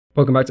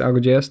Welcome back to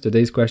Algo.js.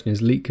 Today's question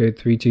is LeetCode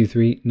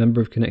 323,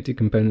 number of connected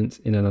components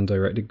in an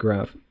undirected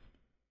graph.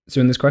 So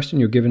in this question,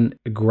 you're given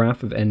a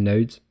graph of n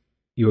nodes.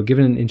 You are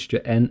given an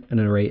integer n and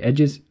an array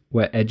edges,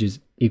 where edges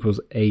equals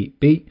a,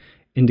 b,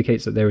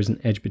 indicates that there is an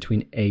edge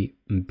between a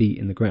and b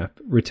in the graph.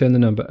 Return the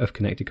number of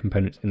connected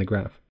components in the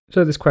graph.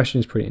 So this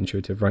question is pretty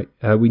intuitive, right?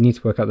 We need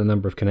to work out the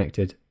number of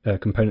connected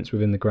components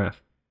within the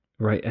graph,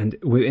 right? And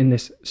within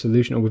this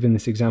solution, or within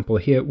this example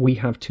here, we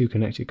have two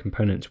connected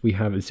components. We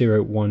have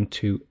 0, 1,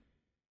 2,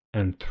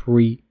 and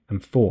 3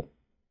 and 4,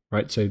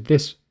 right? So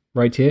this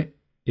right here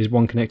is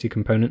one connected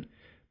component,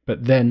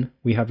 but then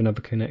we have another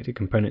connected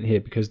component here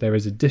because there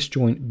is a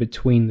disjoint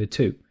between the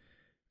two.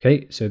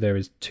 Okay, so there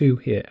is 2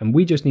 here, and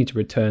we just need to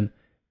return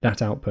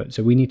that output.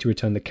 So we need to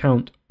return the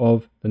count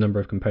of the number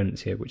of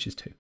components here, which is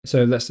 2.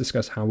 So let's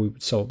discuss how we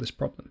would solve this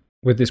problem.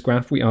 With this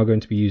graph, we are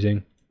going to be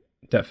using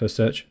depth first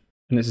search,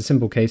 and it's a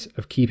simple case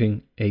of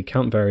keeping a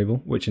count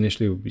variable, which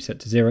initially will be set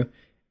to 0.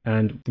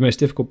 And the most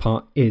difficult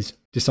part is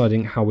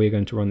deciding how we're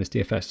going to run this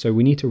DFS. So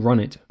we need to run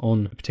it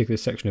on a particular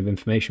section of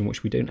information,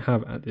 which we don't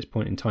have at this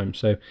point in time.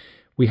 So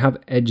we have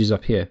edges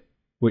up here,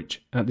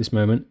 which at this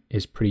moment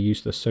is pretty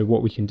useless. So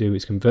what we can do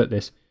is convert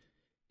this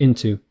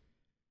into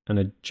an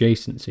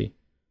adjacency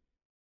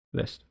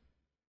list,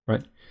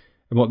 right?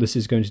 And what this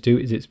is going to do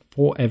is it's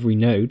for every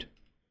node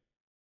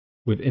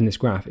within this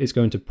graph, it's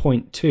going to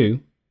point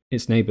to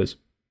its neighbors.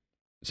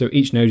 So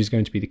each node is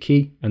going to be the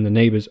key, and the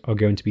neighbors are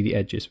going to be the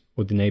edges,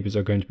 or the neighbors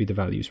are going to be the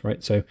values,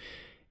 right? So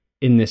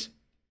in this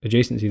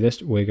adjacency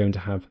list, we're going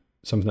to have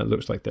something that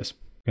looks like this.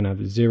 We're going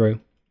to have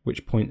 0,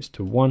 which points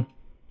to 1.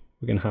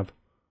 We're going to have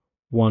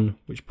 1,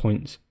 which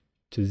points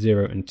to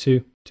 0 and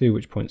 2. 2,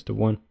 which points to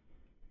 1.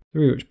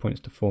 3, which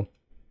points to 4.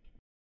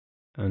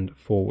 And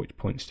 4, which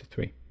points to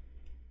 3.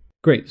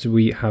 Great, so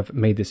we have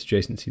made this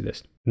adjacency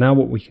list. Now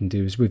what we can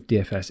do is with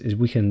DFS is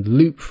we can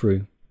loop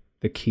through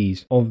the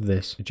keys of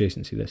this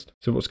adjacency list.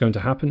 So what's going to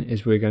happen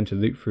is we're going to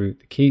loop through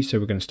the keys. So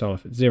we're going to start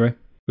off at 0.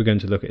 We're going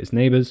to look at its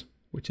neighbors,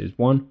 which is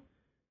 1.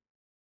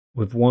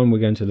 With 1, we're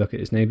going to look at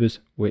its neighbors,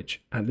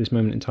 which at this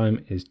moment in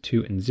time is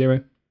 2 and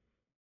 0.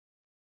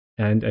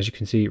 And as you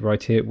can see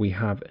right here, we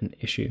have an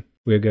issue.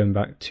 We're going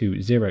back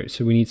to 0.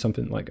 So we need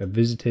something like a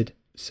visited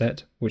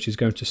set, which is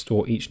going to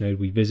store each node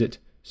we visit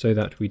so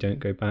that we don't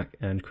go back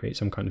and create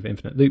some kind of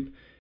infinite loop.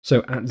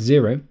 So at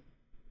 0,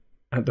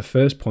 at the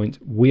first point,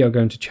 we are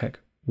going to check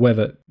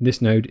whether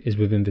this node is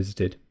within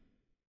visited.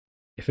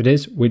 If it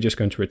is, we're just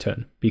going to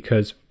return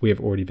because we have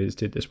already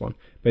visited this one.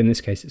 But in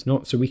this case, it's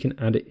not. So we can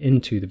add it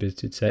into the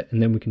visited set,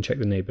 and then we can check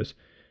the neighbors.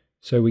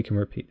 So we can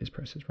repeat this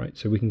process, right?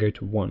 So we can go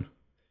to 1.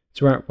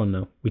 So we're at 1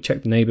 now. We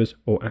check the neighbors,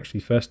 or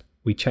actually first,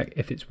 we check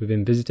if it's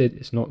within visited.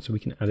 It's not, so we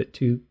can add it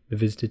to the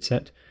visited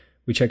set.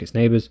 We check its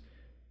neighbors.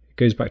 It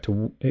goes back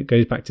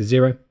to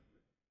 0.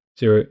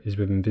 0 is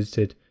within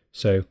visited,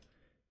 so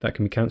that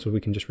can be cancelled.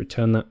 We can just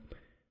return that.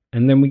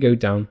 And then we go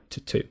down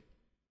to 2,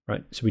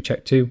 right? So we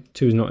check 2.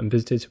 2 is not in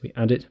visited, so we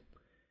add it.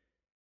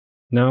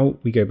 Now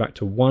we go back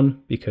to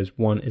 1 because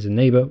 1 is a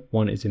neighbor,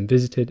 1 is in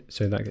visited,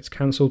 so that gets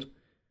cancelled.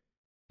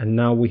 And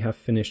now we have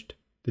finished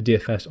the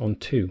DFS on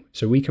 2.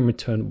 So we can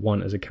return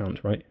 1 as a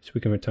count, right? So we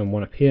can return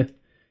 1 up here.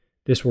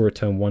 This will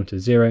return 1 to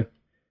 0.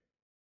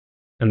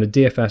 And the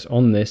DFS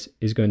on this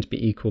is going to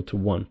be equal to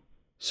 1.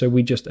 So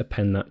we just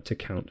append that to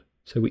count.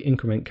 So we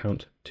increment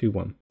count to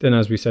 1. Then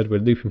as we said, we're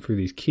looping through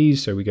these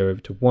keys. So we go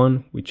over to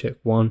 1, we check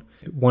 1.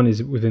 1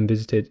 is within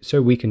visited,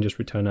 so we can just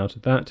return out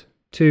of that.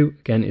 2,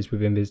 again, is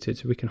within visited,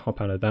 so we can hop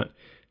out of that.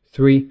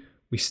 3,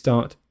 we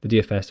start the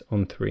DFS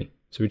on 3.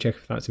 So we check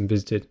if that's in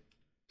visited.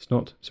 It's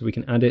not, so we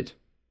can add it.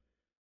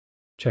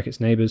 Check its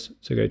neighbors,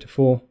 so go to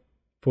 4.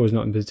 4 is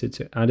not in visited,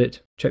 so add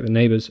it. Check the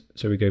neighbors,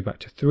 so we go back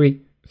to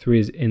 3. 3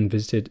 is in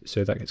visited,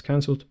 so that gets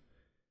cancelled.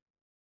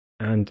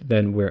 And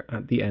then we're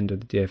at the end of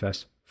the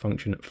DFS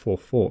function for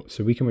 4.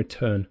 So we can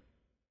return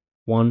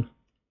 1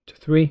 to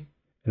 3,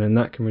 and then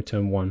that can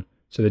return 1.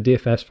 So the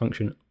DFS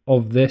function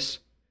of this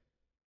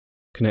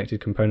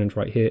connected component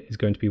right here is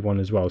going to be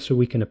 1 as well. So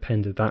we can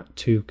append that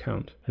to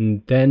count.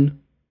 And then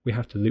we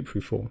have to loop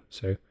through 4.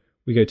 So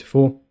we go to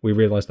 4, we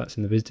realize that's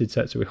in the visited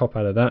set, so we hop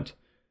out of that.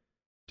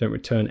 Don't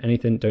return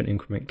anything, don't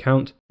increment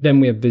count. Then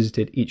we have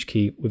visited each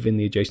key within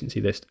the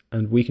adjacency list,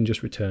 and we can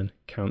just return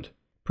count.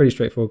 Pretty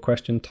straightforward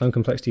question. Time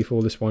complexity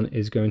for this one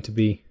is going to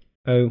be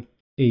O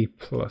E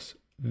plus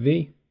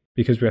V,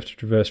 because we have to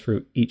traverse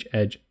through each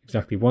edge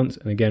exactly once,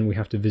 and again we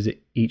have to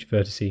visit each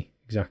vertice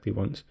exactly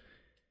once.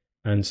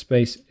 And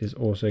space is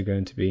also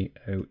going to be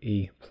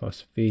OE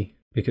plus V,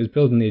 because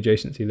building the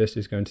adjacency list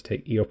is going to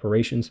take E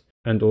operations,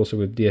 and also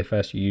with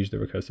DFS you use the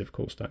recursive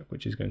call stack,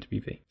 which is going to be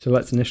V. So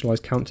let's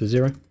initialize count to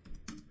 0.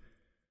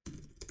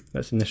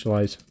 Let's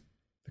initialize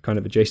the kind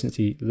of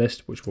adjacency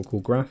list, which we'll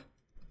call graph,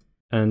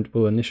 and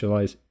we'll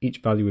initialize each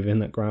value within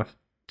that graph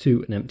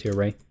to an empty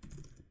array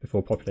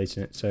before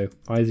populating it. So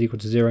I is equal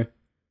to 0,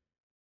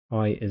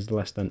 I is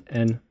less than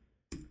n,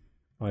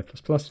 I plus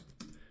plus,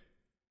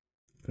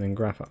 and then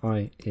graph at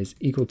I is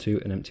equal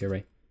to an empty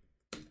array.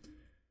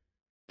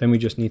 Then we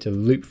just need to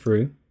loop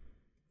through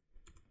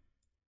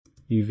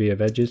UV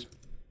of edges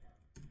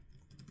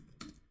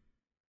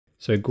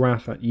So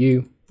graph at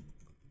U,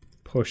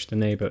 push the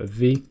neighbor of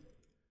V.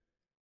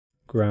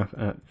 Graph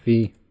at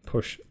V,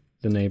 push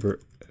the neighbor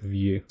of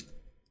U.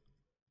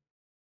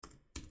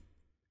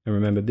 And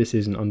remember, this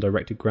is an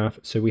undirected graph,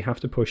 so we have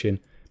to push in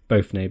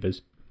both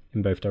neighbors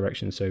in both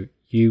directions. So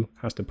U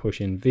has to push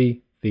in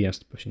V, V has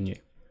to push in U.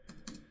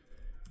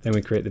 Then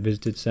we create the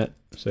visited set.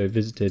 So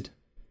visited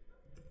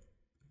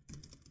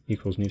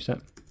equals new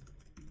set.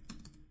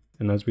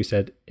 And as we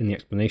said in the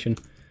explanation,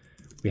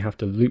 we have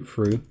to loop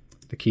through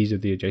the keys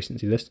of the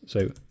adjacency list.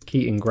 So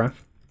key in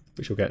graph,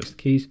 which will get us the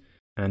keys,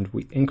 and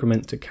we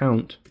increment to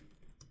count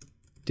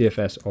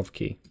DFS of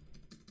key.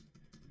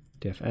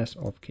 DFS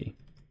of key.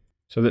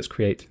 So let's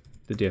create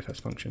the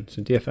DFS function.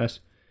 So DFS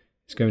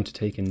is going to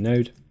take in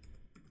node.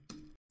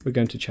 We're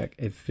going to check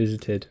if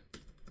visited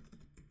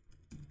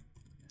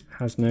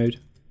has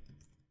node.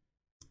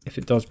 If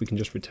it does, we can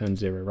just return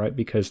 0, right?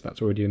 Because that's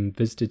already a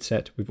visited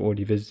set, we've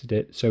already visited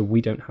it, so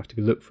we don't have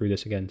to look through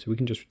this again, so we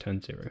can just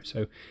return 0.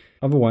 So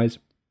otherwise,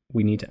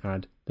 we need to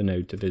add the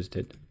node to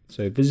visited.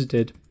 So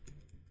visited.add,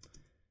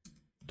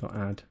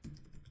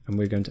 and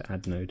we're going to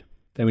add node.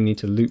 Then we need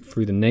to loop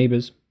through the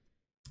neighbors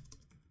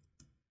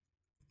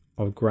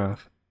of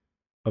graph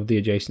of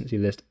the adjacency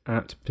list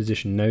at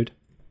position node,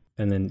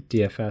 and then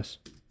DFS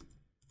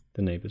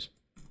the neighbors.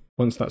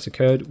 Once that's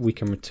occurred, we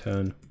can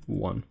return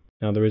 1.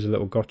 Now there is a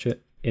little gotcha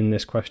in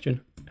this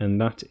question, and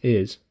that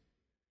is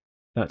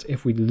that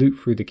if we loop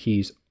through the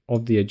keys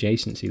of the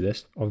adjacency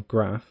list of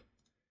graph,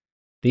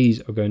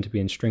 these are going to be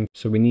in string,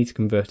 so we need to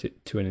convert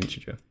it to an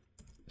integer.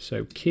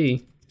 So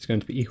key is going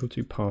to be equal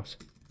to parse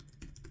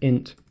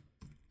int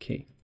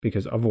key,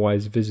 because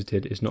otherwise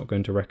visited is not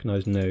going to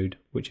recognize node,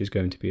 which is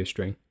going to be a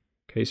string.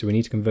 Okay, so we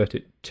need to convert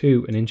it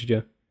to an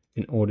integer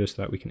in order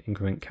so that we can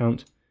increment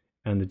count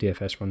and the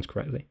DFS runs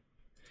correctly.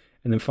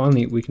 And then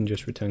finally, we can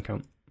just return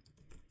count.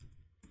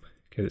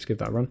 Okay, let's give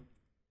that a run.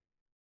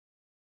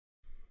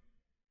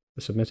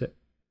 Let's submit it.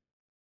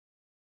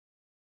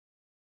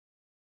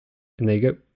 And there you go.